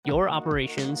Your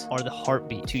operations are the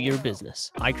heartbeat to your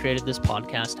business. I created this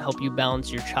podcast to help you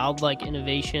balance your childlike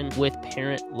innovation with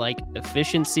parent-like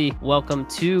efficiency. Welcome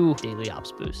to Daily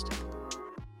Ops Boost.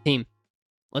 Team,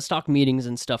 let's talk meetings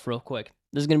and stuff real quick.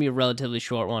 This is going to be a relatively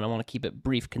short one. I want to keep it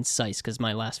brief, concise, because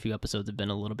my last few episodes have been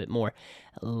a little bit more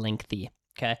lengthy.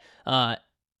 Okay.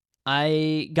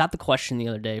 I got the question the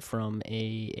other day from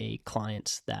a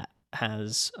client that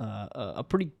has a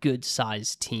pretty good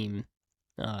sized team.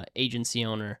 Agency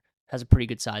owner has a pretty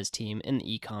good sized team in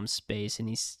the e-com space, and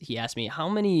he asked me, how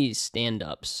many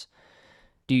stand-ups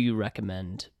do you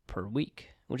recommend per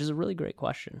week? Which is a really great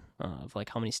question of like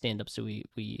how many stand-ups do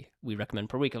we recommend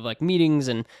per week of like meetings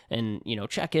and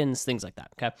check-ins, things like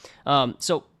that. Okay.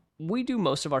 So we do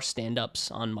most of our stand-ups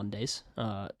on Mondays.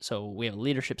 So we have a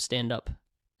leadership stand-up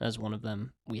as one of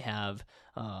them. We have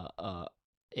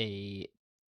a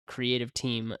creative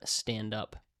team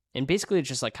stand-up. And basically it's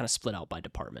just like kind of split out by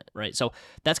department, right? So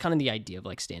that's kind of the idea of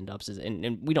like stand-ups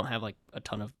and we don't have like a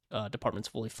ton of departments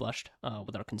fully flushed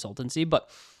with our consultancy. But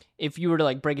if you were to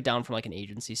like break it down from like an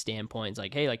agency standpoint, it's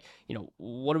like, hey, like,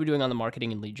 what are we doing on the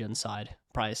marketing and lead gen side?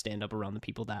 Probably a stand-up around the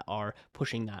people that are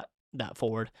pushing that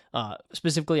forward,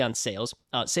 specifically on sales.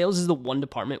 Sales is the one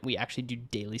department we actually do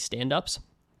daily stand-ups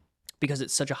because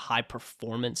it's such a high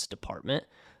performance department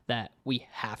that we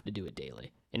have to do it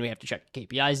daily. And we have to check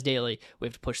KPIs daily. We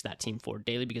have to push that team forward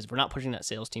daily, because if we're not pushing that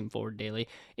sales team forward daily,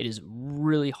 it is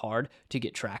really hard to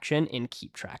get traction and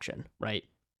keep traction, right?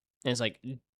 And it's like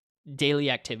daily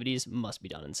activities must be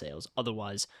done in sales.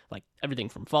 Otherwise, like everything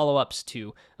from follow-ups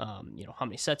to, how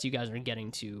many sets you guys are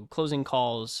getting to closing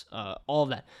calls, all of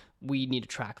that, we need to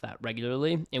track that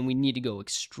regularly, and we need to go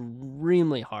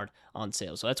extremely hard on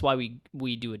sales. So that's why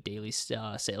we do a daily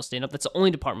sales stand-up. That's the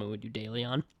only department we do daily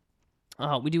on.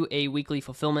 We do a weekly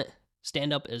fulfillment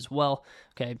stand-up as well,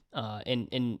 okay?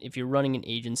 And if you're running an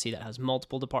agency that has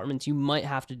multiple departments, you might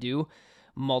have to do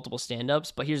multiple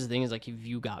stand-ups. But here's the thing is like if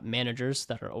you got managers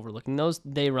that are overlooking those,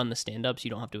 they run the stand-ups.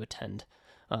 You don't have to attend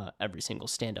every single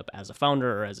stand-up as a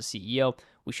founder or as a CEO.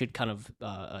 We should kind of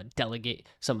delegate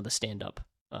some of the stand-up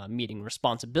meeting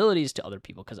responsibilities to other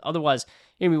people, because otherwise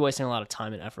you're going to be wasting a lot of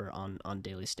time and effort on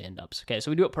daily stand-ups. Okay, so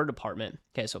we do it per department.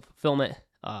 Okay, so fulfillment,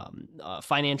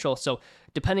 financial. So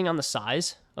depending on the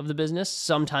size of the business,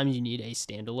 sometimes you need a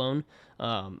standalone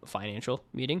financial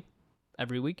meeting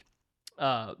every week.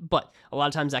 But a lot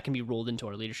of times that can be rolled into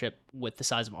our leadership. With the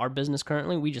size of our business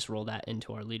currently, we just roll that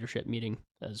into our leadership meeting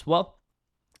as well.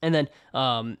 And then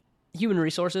human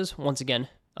resources, once again,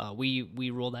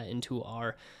 we roll that into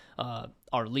our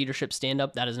leadership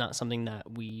stand-up. That is not something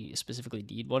that we specifically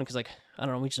need one, because, like, I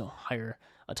don't know, we just don't hire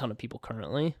a ton of people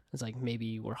currently. It's like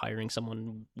maybe we're hiring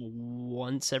someone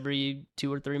once every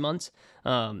 2 or 3 months.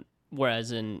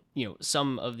 Whereas in,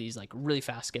 some of these like really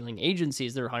fast scaling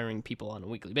agencies, they're hiring people on a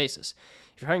weekly basis.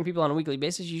 If you're hiring people on a weekly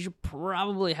basis, you should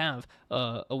probably have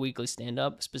a weekly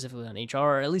stand-up specifically on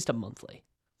HR, or at least a monthly.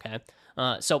 Okay.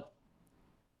 So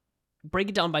break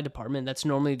it down by department. That's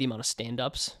normally the amount of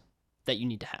stand-ups that you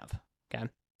need to have. Okay.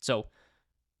 So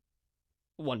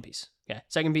one piece. Okay.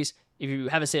 Second piece, if you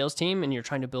have a sales team and you're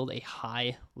trying to build a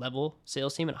high level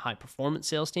sales team and a high performance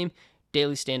sales team,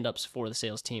 daily stand-ups for the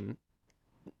sales team,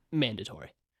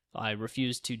 mandatory. I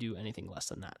refuse to do anything less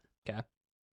than that. Okay.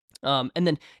 And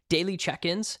then daily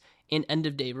check-ins and end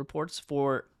of day reports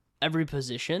for every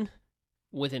position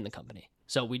within the company.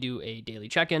 So we do a daily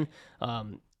check-in,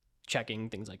 checking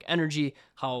things like energy,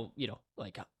 how,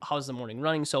 how's the morning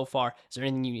running so far? Is there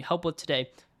anything you need help with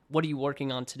today? What are you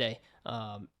working on today?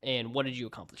 And what did you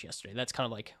accomplish yesterday? That's kind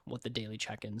of like what the daily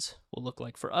check-ins will look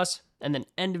like for us. And then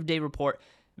end of day report,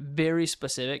 very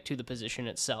specific to the position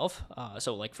itself.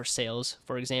 So like for sales,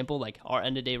 for example, like our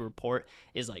end of day report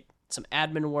is like some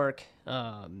admin work.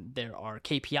 There are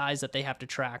KPIs that they have to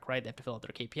track, right? They have to fill out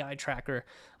their KPI tracker.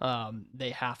 They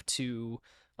have to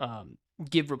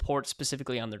give reports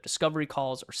specifically on their discovery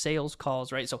calls or sales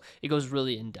calls, right? So it goes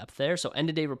really in depth there. So end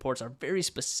of day reports are very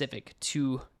specific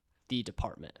to the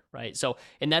department, right? So,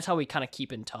 and that's how we kind of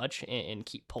keep in touch and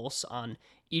keep pulse on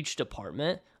each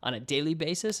department on a daily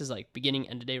basis, is like beginning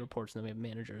end of day reports. And then we have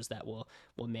managers that will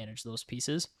manage those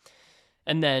pieces.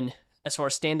 And then as far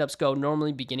as stand-ups go,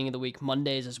 normally beginning of the week,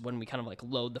 Mondays is when we kind of like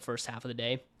load the first half of the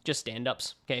day, just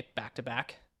stand-ups, okay, back to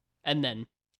back. And then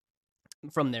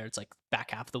from there, it's like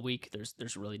back half of the week,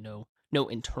 there's really no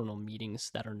internal meetings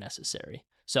that are necessary.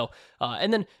 So,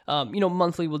 and then,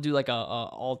 monthly we'll do like a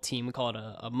all team, we call it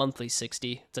a monthly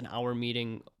 60. It's an hour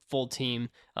meeting full team.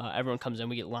 Everyone comes in,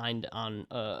 we get lined on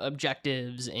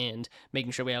objectives and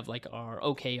making sure we have like our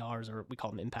OKRs, or we call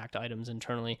them impact items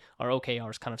internally, our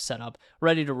OKRs kind of set up,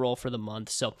 ready to roll for the month.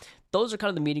 So those are kind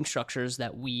of the meeting structures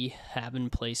that we have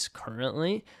in place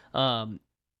currently.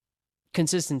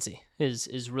 Consistency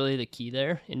is really the key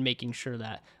there in making sure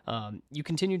that you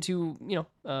continue to,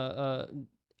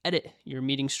 edit your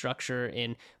meeting structure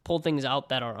and pull things out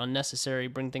that are unnecessary,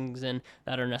 bring things in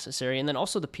that are necessary, and then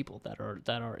also the people that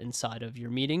are inside of your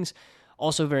meetings.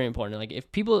 Also very important. Like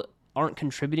if people aren't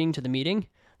contributing to the meeting,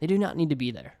 they do not need to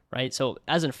be there, right? So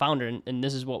as a founder, and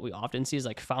this is what we often see, is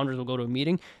like founders will go to a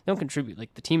meeting, they don't contribute.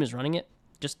 Like the team is running it,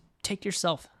 just take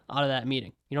yourself out of that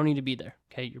meeting. You don't need to be there,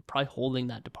 okay? You're probably holding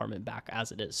that department back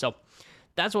as it is. So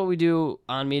that's what we do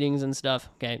on meetings and stuff,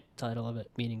 okay? Title of it,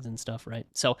 meetings and stuff, right?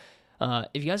 So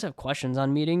if you guys have questions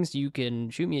on meetings, you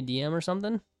can shoot me a DM or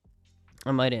something.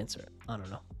 I might answer it. I don't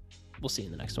know. We'll see you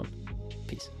in the next one.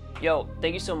 Peace. Yo,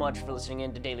 thank you so much for listening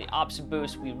in to Daily Ops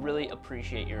Boost. We really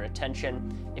appreciate your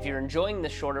attention. If you're enjoying the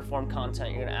shorter form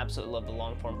content, you're gonna absolutely love the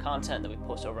long form content that we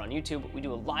post over on YouTube. We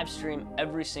do a live stream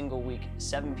every single week,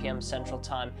 7 p.m. Central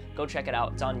Time. Go check it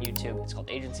out. It's on YouTube. It's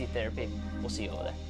called Agency Therapy. We'll see you over there.